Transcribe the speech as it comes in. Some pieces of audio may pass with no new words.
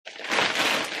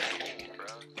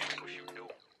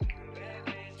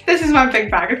this is my big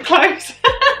bag of clothes.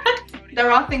 There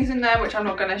are things in there which I'm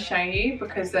not going to show you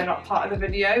because they're not part of the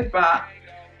video, but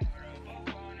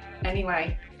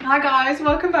anyway. Hi guys,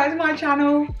 welcome back to my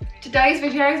channel. Today's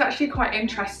video is actually quite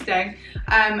interesting.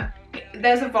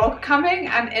 There's a vlog coming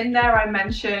and in there I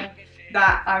mention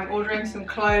that I'm ordering some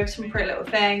clothes from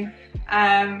PrettyLittleThing.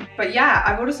 But yeah,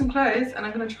 I've ordered some clothes and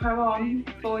I'm going to try them on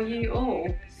for you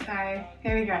all. So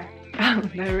here we go. Oh,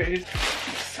 no rude.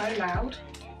 It's so loud.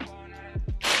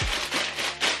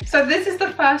 So this is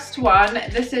the first one.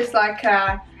 This is like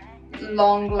a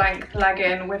long length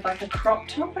legging with like a crop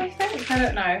top, I think. I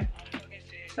don't know.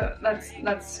 So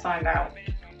let's find out.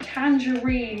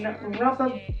 Tangerine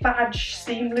rubber badge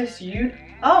seamless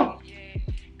unitard.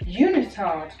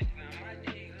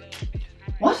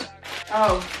 What?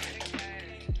 Oh,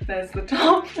 there's the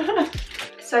top.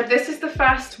 So this is the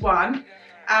first one.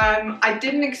 I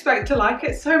didn't expect to like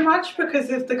it so much because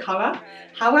of the colour.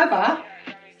 However,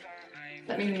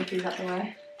 let me move these out of the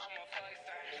way.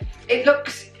 It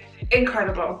looks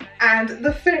incredible and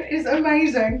the fit is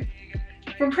amazing.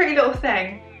 From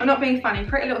PrettyLittleThing, I'm not being funny,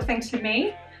 PrettyLittleThing to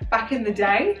me, back in the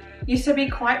day, used to be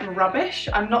quite rubbish,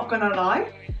 I'm not gonna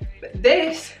lie. But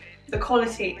this, the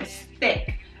quality is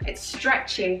thick, it's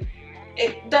stretchy,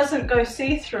 it doesn't go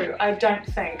see-through, I don't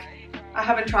think. I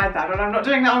haven't tried that and I'm not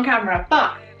doing that on camera,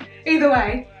 but either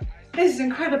way, this is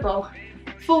incredible.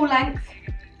 Full length,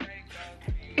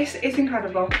 it's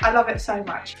incredible, I love it so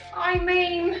much. I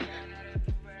mean,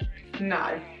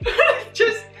 no.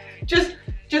 just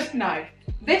no.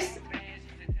 This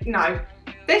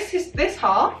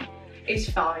half is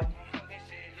fine.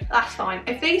 That's fine.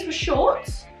 If these were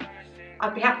shorts,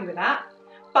 I'd be happy with that,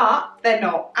 but they're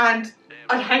not, and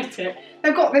I hate it.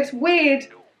 They've got this weird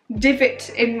divot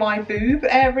in my boob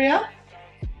area,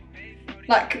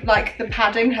 like the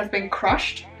padding has been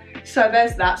crushed. So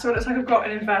there's that. So it looks like I've got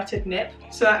an inverted nip.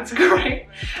 So that's great.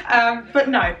 But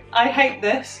no, I hate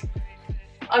this.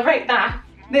 I rate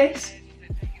this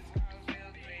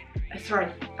a 3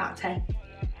 out of 10.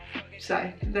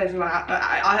 So there's that.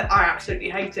 I absolutely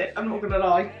hate it. I'm not gonna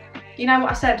lie. You know what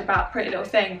I said about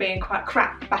PrettyLittleThing being quite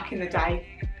crap back in the day?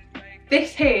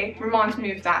 This here reminds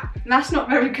me of that, and that's not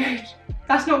very good.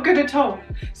 That's not good at all.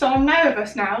 So I'm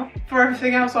nervous now for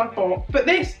everything else I've bought. But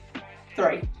this,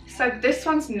 3. So this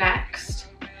one's next.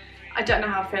 I don't know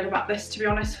how I feel about this, to be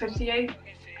honest with you.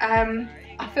 I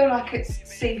feel like it's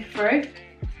see-through.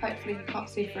 Hopefully you can't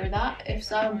see through that. If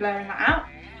so, I'm blurring that out.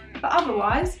 But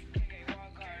otherwise,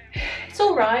 it's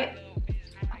all right.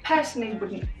 I personally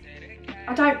wouldn't.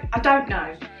 I don't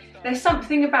know. There's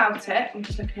something about it. I'm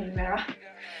just looking in the mirror.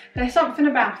 There's something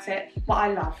about it what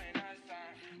I love.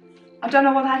 I don't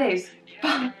know what that is,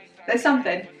 but there's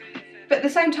something. But at the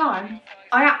same time,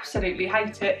 I absolutely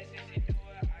hate it.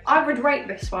 I would rate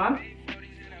this one,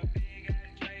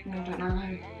 I don't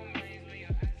know,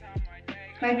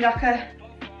 maybe like a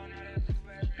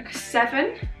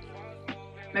 7,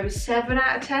 maybe 7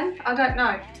 out of 10, I don't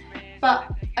know.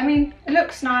 But I mean, it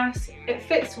looks nice, it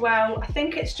fits well. I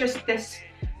think it's just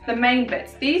the main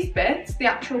bits, these bits, the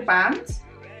actual bands,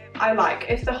 I like.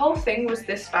 If the whole thing was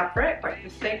this fabric, like the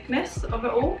thickness of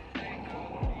it all,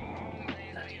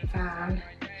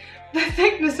 the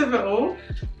thickness of it all,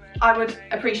 I would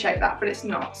appreciate that, but it's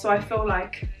not. So I feel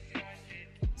like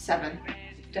 7,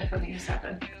 definitely a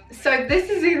 7. So this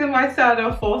is either my 3rd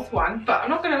or 4th one, but I'm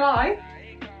not gonna lie,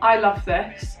 I love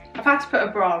this. I've had to put a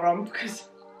bra on because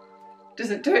it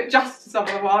doesn't do it justice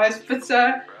otherwise, but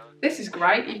this is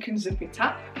great. You can zip it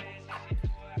up.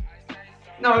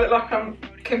 No, I look like I'm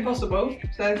Kim Possible,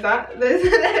 so there's that.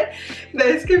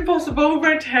 There's Kim Possible,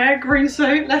 red hair, green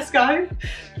suit, let's go.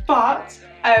 But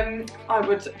I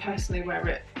would personally wear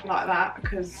it like that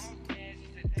because,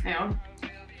 hang on,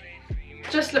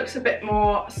 just looks a bit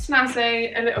more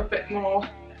snazzy, a little bit more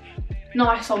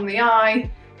nice on the eye.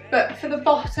 But for the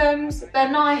bottoms, they're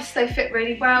nice, they fit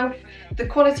really well. The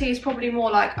quality is probably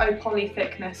more like poly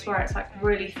thickness, where it's like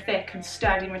really thick and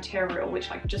sturdy material,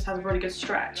 which like just has a really good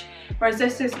stretch. Whereas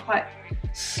this is quite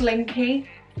slinky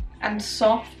and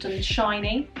soft and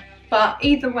shiny. But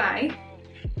either way,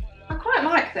 I quite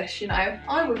like this, you know.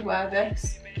 I would wear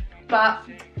this, but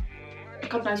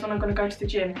God knows when I'm gonna go to the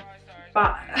gym.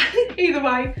 But either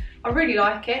way, I really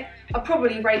like it. I'd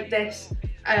probably rate this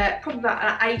probably about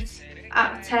an 8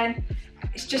 out of 10.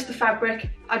 It's just the fabric,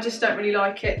 I just don't really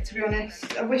like it, to be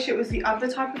honest. I wish it was the other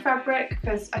type of fabric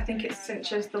because I think it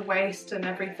cinches the waist and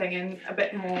everything in a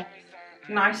bit more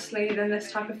nicely than this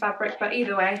type of fabric, but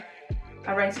either way,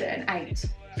 I rate it an 8.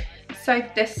 So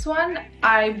this one,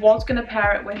 I was going to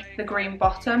pair it with the green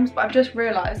bottoms, but I've just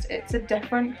realised it's a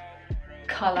different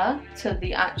colour to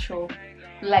the actual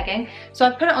legging. So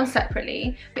I put it on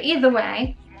separately, but either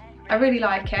way, I really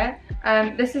like it.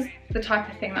 This is the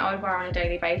type of thing that I would wear on a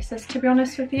daily basis, to be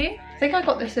honest with you. I think I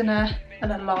got this in a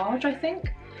large, I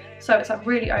think. So it's like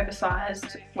really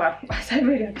oversized. Well, I say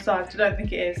really oversized, I don't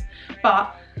think it is.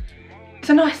 But it's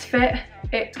a nice fit.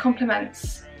 It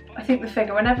complements, I think, the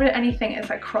figure. Whenever anything is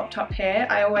like cropped up here,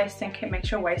 I always think it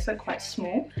makes your waist look quite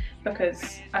small,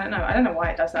 because I don't know why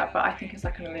it does that, but I think it's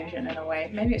like an illusion in a way.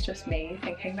 Maybe it's just me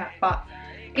thinking that, but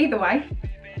either way,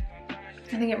 I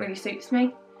think it really suits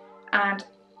me, and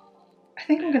I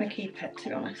think I'm gonna keep it, to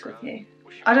be honest with you.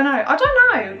 I don't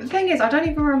know. The thing is, I don't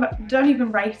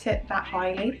even rate it that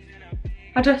highly.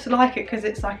 I just like it because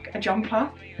it's like a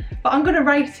jumper, but I'm gonna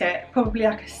rate it probably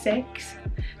like a 6.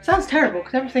 Sounds terrible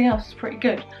because everything else is pretty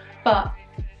good, but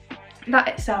that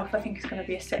itself I think is going to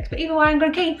be a 6. But either way, I'm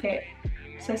going to keep it,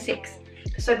 so 6.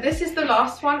 So this is the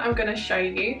last one I'm going to show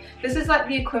you. This is like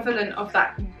the equivalent of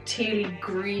that tealy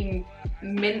green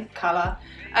mint colour,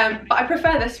 but I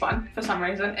prefer this one for some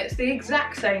reason. It's the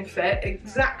exact same fit,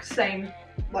 exact same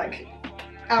like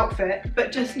outfit,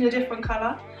 but just in a different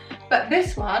colour. But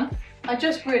this one, I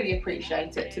just really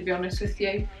appreciate it, to be honest with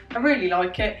you. I really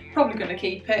like it. Probably going to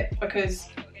keep it because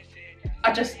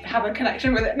I just have a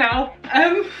connection with it now.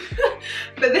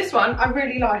 But this one I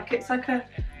really like. It's like a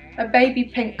baby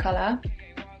pink colour.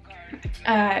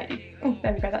 Oh,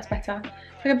 there we go, that's better.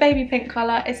 It's like a baby pink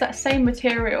colour. It's that same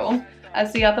material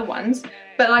as the other ones,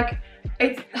 but like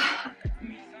it's,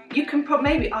 you can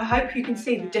maybe, I hope you can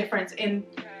see the difference in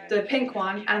the pink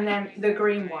one and then the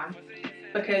green one,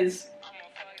 because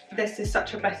this is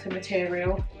such a better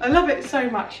material. I love it so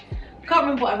much. I can't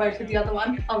remember what I rated the other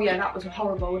one. Oh yeah, that was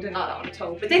horrible. I didn't like that one at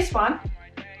all. But this one,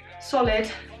 solid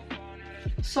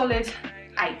 8.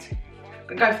 I'm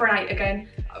gonna go for an 8 again.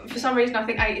 For some reason, I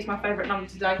think 8 is my favourite number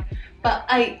today. But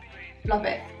 8, love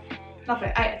it. Love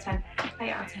it. 8 out of 10. 8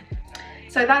 out of 10.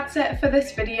 So that's it for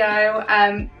this video.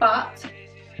 But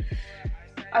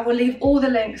I will leave all the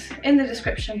links in the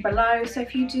description below. So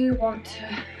if you do want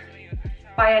to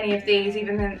buy any of these,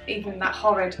 even that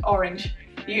horrid orange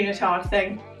unitard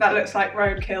thing that looks like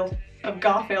roadkill of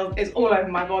Garfield is all over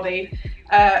my body,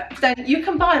 then you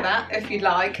can buy that if you'd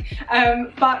like.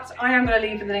 But I am going to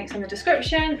leave the links in the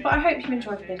description. But I hope you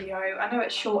enjoyed the video. I know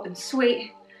it's short and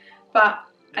sweet, but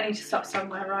I need to start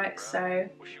somewhere, right? So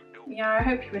yeah, I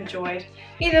hope you enjoyed.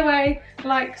 Either way,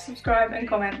 like, subscribe and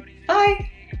comment. Bye!